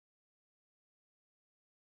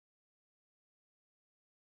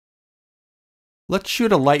Let's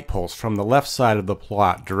shoot a light pulse from the left side of the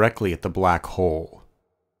plot directly at the black hole.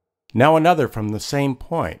 Now another from the same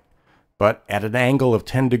point, but at an angle of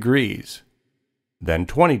 10 degrees, then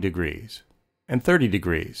 20 degrees, and 30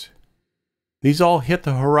 degrees. These all hit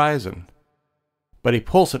the horizon, but a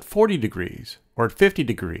pulse at 40 degrees or at 50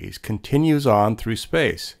 degrees continues on through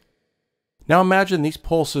space. Now imagine these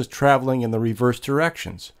pulses traveling in the reverse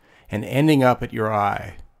directions and ending up at your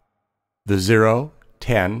eye. The 0,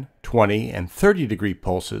 10, 20, and 30 degree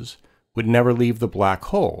pulses would never leave the black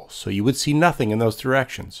hole, so you would see nothing in those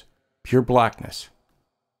directions, pure blackness.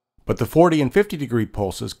 But the 40 and 50 degree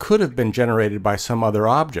pulses could have been generated by some other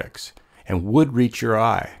objects and would reach your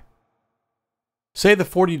eye. Say the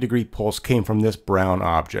 40 degree pulse came from this brown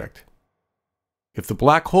object. If the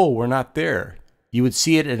black hole were not there, you would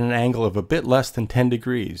see it at an angle of a bit less than 10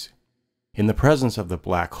 degrees. In the presence of the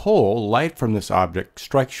black hole, light from this object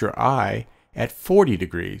strikes your eye at 40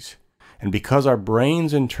 degrees, and because our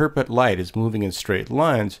brains interpret light as moving in straight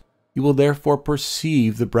lines, you will therefore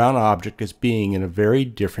perceive the brown object as being in a very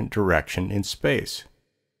different direction in space.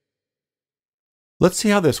 Let's see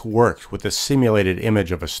how this works with the simulated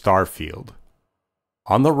image of a star field.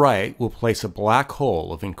 On the right, we'll place a black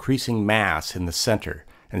hole of increasing mass in the center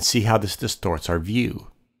and see how this distorts our view.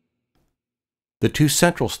 The two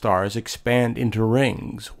central stars expand into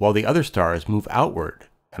rings, while the other stars move outward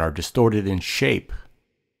and are distorted in shape.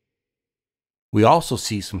 We also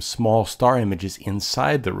see some small star images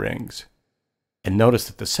inside the rings, and notice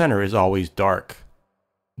that the center is always dark.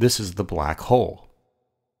 This is the black hole.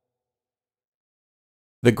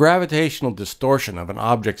 The gravitational distortion of an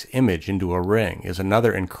object's image into a ring is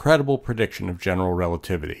another incredible prediction of general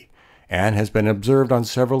relativity, and has been observed on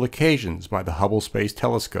several occasions by the Hubble Space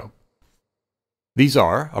Telescope. These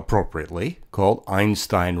are, appropriately, called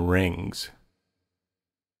Einstein rings.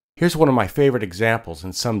 Here's one of my favorite examples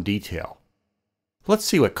in some detail. Let's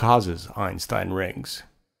see what causes Einstein rings.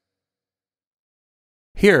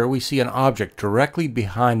 Here we see an object directly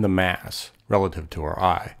behind the mass, relative to our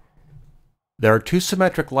eye. There are two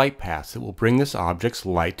symmetric light paths that will bring this object's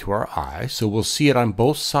light to our eye, so we'll see it on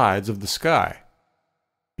both sides of the sky.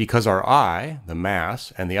 Because our eye, the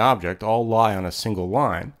mass, and the object all lie on a single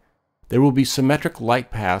line, there will be symmetric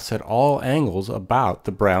light paths at all angles about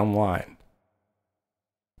the brown line.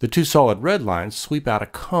 The two solid red lines sweep out a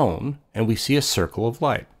cone, and we see a circle of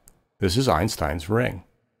light. This is Einstein's ring.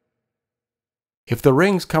 If the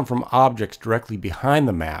rings come from objects directly behind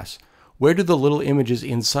the mass, where do the little images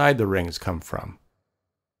inside the rings come from?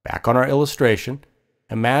 Back on our illustration,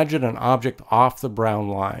 imagine an object off the brown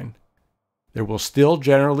line. There will still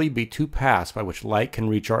generally be two paths by which light can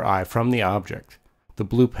reach our eye from the object, the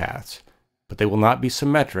blue paths, but they will not be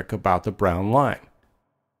symmetric about the brown line.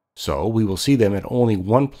 So we will see them at only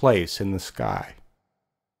one place in the sky.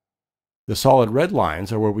 The solid red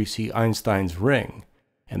lines are where we see Einstein's ring,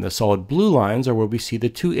 and the solid blue lines are where we see the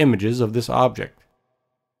two images of this object.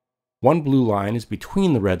 One blue line is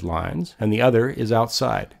between the red lines, and the other is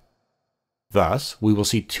outside. Thus, we will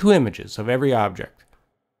see two images of every object,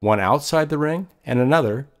 one outside the ring and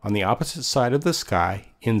another on the opposite side of the sky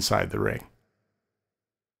inside the ring.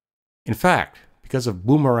 In fact, because of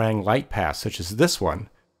boomerang light paths such as this one,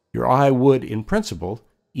 your eye would, in principle,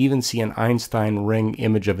 even see an Einstein ring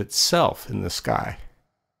image of itself in the sky.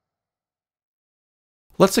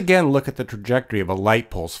 Let's again look at the trajectory of a light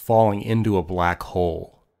pulse falling into a black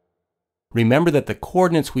hole. Remember that the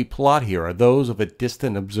coordinates we plot here are those of a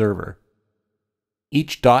distant observer.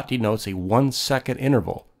 Each dot denotes a 1-second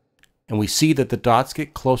interval, and we see that the dots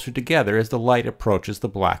get closer together as the light approaches the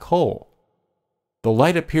black hole. The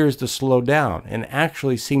light appears to slow down and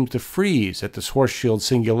actually seems to freeze at the Schwarzschild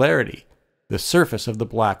singularity, the surface of the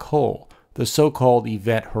black hole, the so-called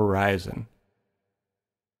event horizon.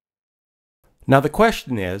 Now the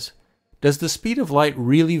question is, does the speed of light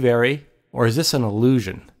really vary, or is this an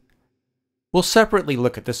illusion? We'll separately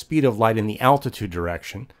look at the speed of light in the altitude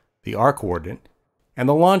direction, the r coordinate, and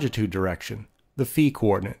the longitude direction, the phi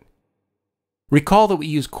coordinate. Recall that we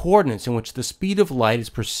use coordinates in which the speed of light is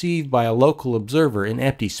perceived by a local observer in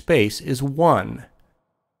empty space is 1.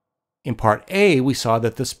 In part A, we saw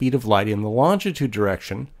that the speed of light in the longitude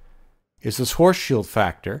direction is the Schwarzschild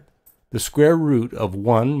factor, the square root of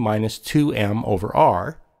 1 minus 2m over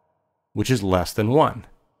r, which is less than 1.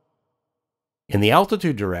 In the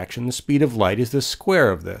altitude direction, the speed of light is the square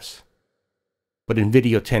of this. But in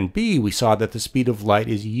video 10b, we saw that the speed of light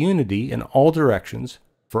is unity in all directions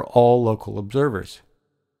for all local observers.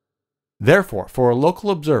 Therefore, for a local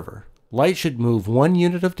observer, light should move 1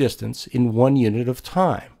 unit of distance in 1 unit of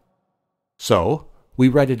time. So, we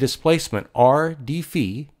write a displacement r d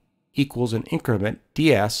phi equals an increment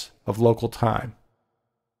ds of local time.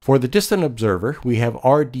 For the distant observer, we have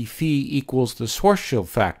r d phi equals the Schwarzschild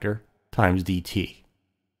factor times dt.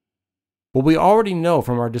 Well, we already know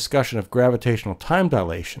from our discussion of gravitational time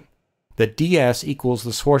dilation that ds equals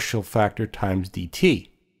the Schwarzschild factor times dt.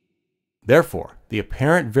 Therefore, the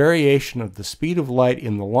apparent variation of the speed of light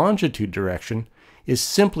in the longitude direction is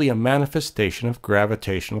simply a manifestation of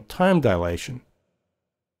gravitational time dilation.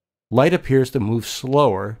 Light appears to move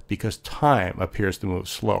slower because time appears to move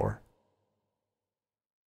slower.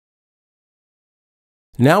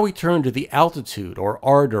 Now we turn to the altitude or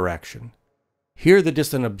r direction. Here the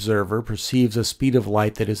distant observer perceives a speed of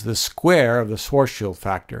light that is the square of the Schwarzschild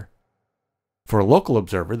factor. For a local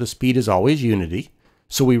observer, the speed is always unity,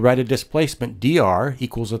 so we write a displacement dr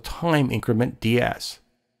equals a time increment ds.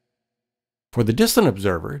 For the distant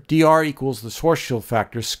observer, dr equals the Schwarzschild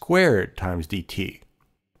factor squared times dt.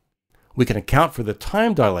 We can account for the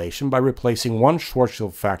time dilation by replacing one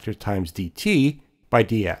Schwarzschild factor times dt by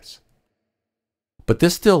ds. But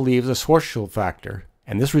this still leaves a Schwarzschild factor,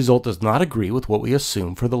 and this result does not agree with what we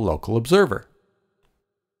assume for the local observer.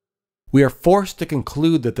 We are forced to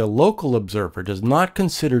conclude that the local observer does not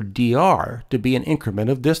consider dr to be an increment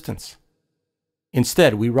of distance.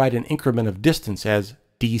 Instead, we write an increment of distance as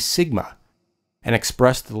d sigma, and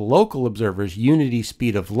express the local observer's unity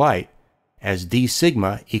speed of light as d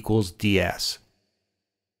sigma equals ds.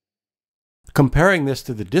 Comparing this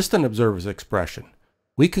to the distant observer's expression,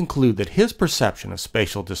 we conclude that his perception of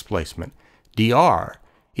spatial displacement, dr,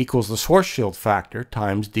 equals the Schwarzschild factor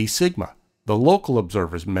times d sigma, the local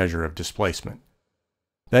observer's measure of displacement.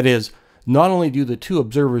 That is, not only do the two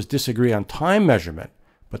observers disagree on time measurement,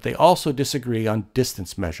 but they also disagree on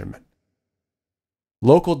distance measurement.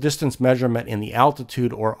 Local distance measurement in the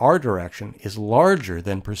altitude or r direction is larger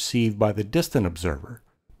than perceived by the distant observer,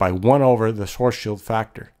 by 1 over the Schwarzschild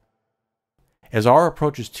factor. As r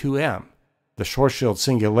approaches 2m, the Schwarzschild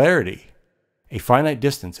singularity, a finite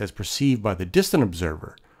distance as perceived by the distant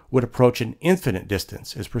observer, would approach an infinite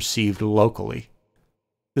distance as perceived locally.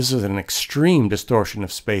 This is an extreme distortion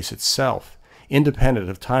of space itself, independent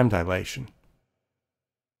of time dilation.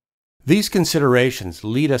 These considerations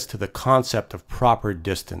lead us to the concept of proper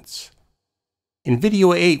distance. In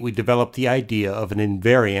video 8, we developed the idea of an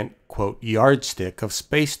invariant, quote, yardstick of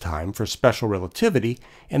space-time for special relativity,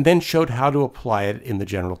 and then showed how to apply it in the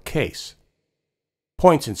general case.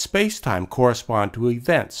 Points in space-time correspond to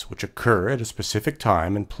events which occur at a specific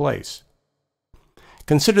time and place.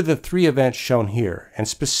 Consider the 3 events shown here, and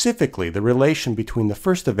specifically the relation between the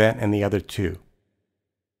first event and the other 2.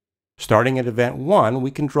 Starting at event 1, we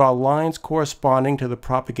can draw lines corresponding to the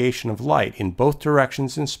propagation of light in both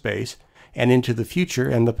directions in space and into the future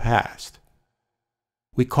and the past.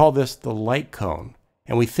 We call this the light cone,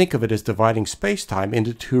 and we think of it as dividing space-time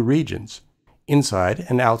into 2 regions, inside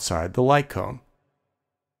and outside the light cone.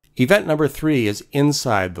 Event number 3 is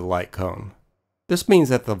inside the light cone. This means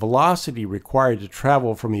that the velocity required to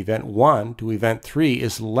travel from event 1 to event 3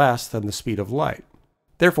 is less than the speed of light.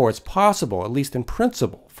 Therefore, it's possible, at least in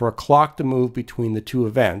principle, for a clock to move between the 2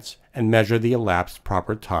 events and measure the elapsed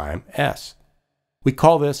proper time s. We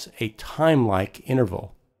call this a time-like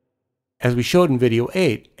interval. As we showed in video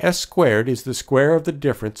 8, s squared is the square of the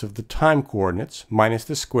difference of the time coordinates minus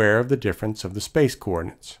the square of the difference of the space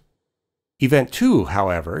coordinates. Event 2,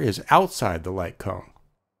 however, is outside the light cone.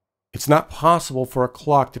 It's not possible for a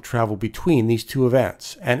clock to travel between these 2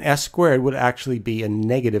 events, and s squared would actually be a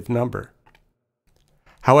negative number.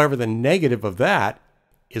 However, the negative of that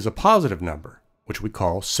is a positive number, which we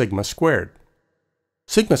call sigma squared.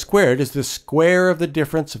 Sigma squared is the square of the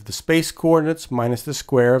difference of the space coordinates minus the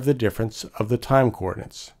square of the difference of the time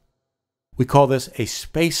coordinates. We call this a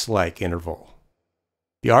space-like interval.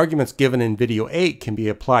 The arguments given in video 8 can be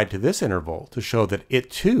applied to this interval to show that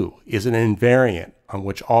it too is an invariant on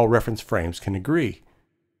which all reference frames can agree.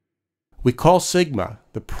 We call sigma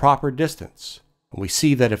the proper distance, and we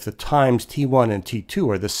see that if the times t1 and t2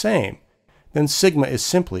 are the same, then sigma is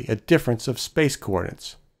simply a difference of space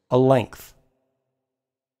coordinates, a length.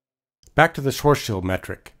 Back to the Schwarzschild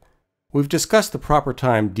metric. We've discussed the proper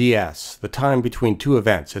time ds, the time between 2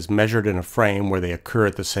 events as measured in a frame where they occur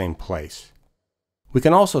at the same place. We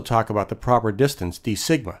can also talk about the proper distance d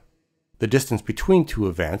sigma. The distance between 2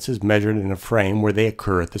 events is measured in a frame where they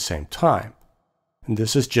occur at the same time. And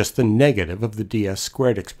this is just the negative of the ds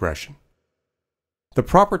squared expression. The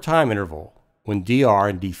proper time interval, when dr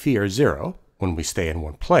and d phi are 0, when we stay in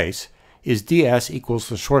one place, is ds equals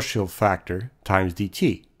the Schwarzschild factor times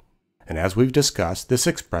dt. And as we've discussed, this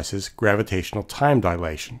expresses gravitational time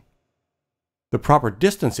dilation. The proper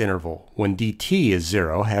distance interval, when dt is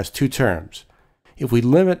 0, has 2 terms. If we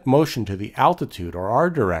limit motion to the altitude or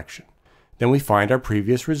r direction, Then we find our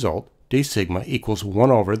previous result, d sigma equals 1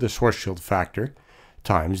 over the Schwarzschild factor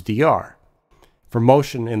times dr. For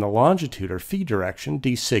motion in the longitude or phi direction,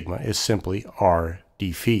 d sigma is simply r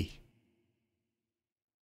d phi.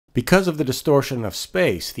 Because of the distortion of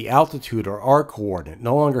space, the altitude or r coordinate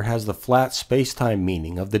no longer has the flat space-time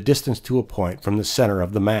meaning of the distance to a point from the center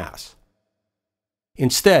of the mass.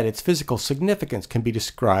 Instead, its physical significance can be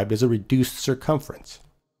described as a reduced circumference.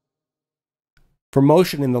 For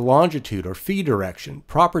motion in the longitude or phi direction,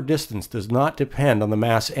 proper distance does not depend on the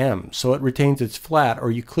mass m, so it retains its flat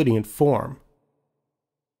or Euclidean form.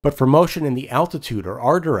 But for motion in the altitude or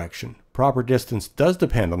r direction, proper distance does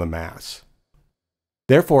depend on the mass.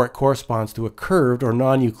 Therefore, it corresponds to a curved or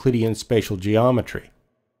non-Euclidean spatial geometry.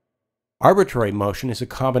 Arbitrary motion is a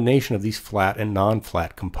combination of these flat and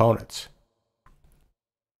non-flat components.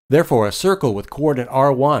 Therefore, a circle with coordinate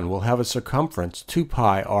r1 will have a circumference 2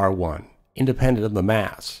 pi r1, independent of the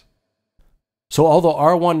mass. So although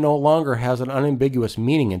r1 no longer has an unambiguous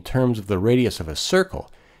meaning in terms of the radius of a circle,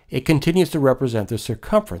 it continues to represent the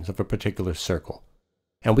circumference of a particular circle,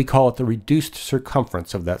 and we call it the reduced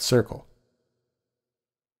circumference of that circle.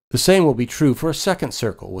 The same will be true for a second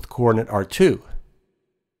circle with coordinate r2.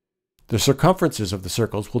 The circumferences of the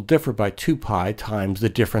circles will differ by 2 pi times the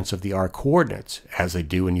difference of the r coordinates, as they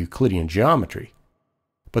do in Euclidean geometry.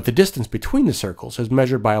 But the distance between the circles, as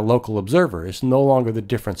measured by a local observer, is no longer the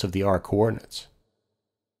difference of the r coordinates.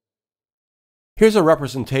 Here's a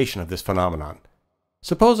representation of this phenomenon.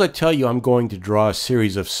 Suppose I tell you I'm going to draw a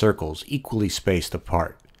series of circles equally spaced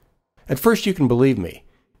apart. At first you can believe me,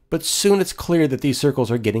 but soon it's clear that these circles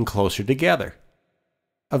are getting closer together.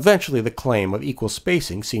 Eventually the claim of equal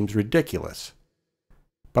spacing seems ridiculous.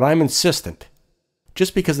 But I'm insistent.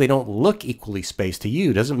 Just because they don't look equally spaced to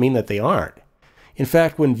you doesn't mean that they aren't. In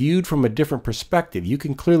fact, when viewed from a different perspective, you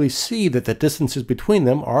can clearly see that the distances between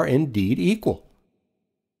them are indeed equal.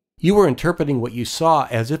 You were interpreting what you saw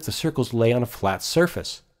as if the circles lay on a flat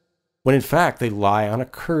surface, when in fact they lie on a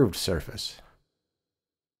curved surface.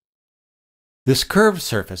 This curved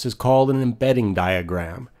surface is called an embedding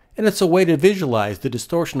diagram, and it's a way to visualize the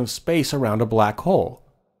distortion of space around a black hole.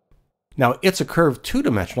 Now, it's a curved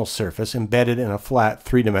two-dimensional surface embedded in a flat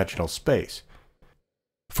three-dimensional space.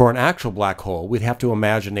 For an actual black hole, we'd have to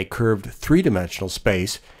imagine a curved three-dimensional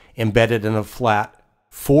space embedded in a flat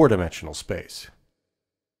four-dimensional space.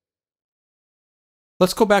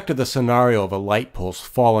 Let's go back to the scenario of a light pulse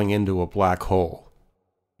falling into a black hole.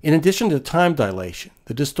 In addition to time dilation,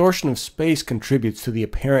 the distortion of space contributes to the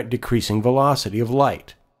apparent decreasing velocity of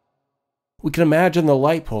light. We can imagine the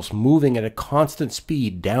light pulse moving at a constant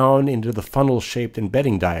speed down into the funnel-shaped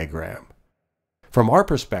embedding diagram. From our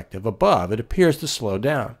perspective above, it appears to slow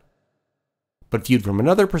down. But viewed from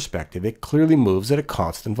another perspective, it clearly moves at a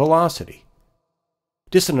constant velocity.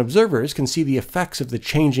 Distant observers can see the effects of the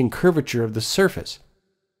changing curvature of the surface.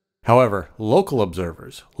 However, local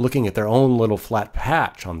observers, looking at their own little flat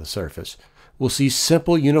patch on the surface, will see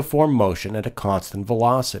simple uniform motion at a constant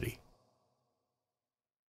velocity.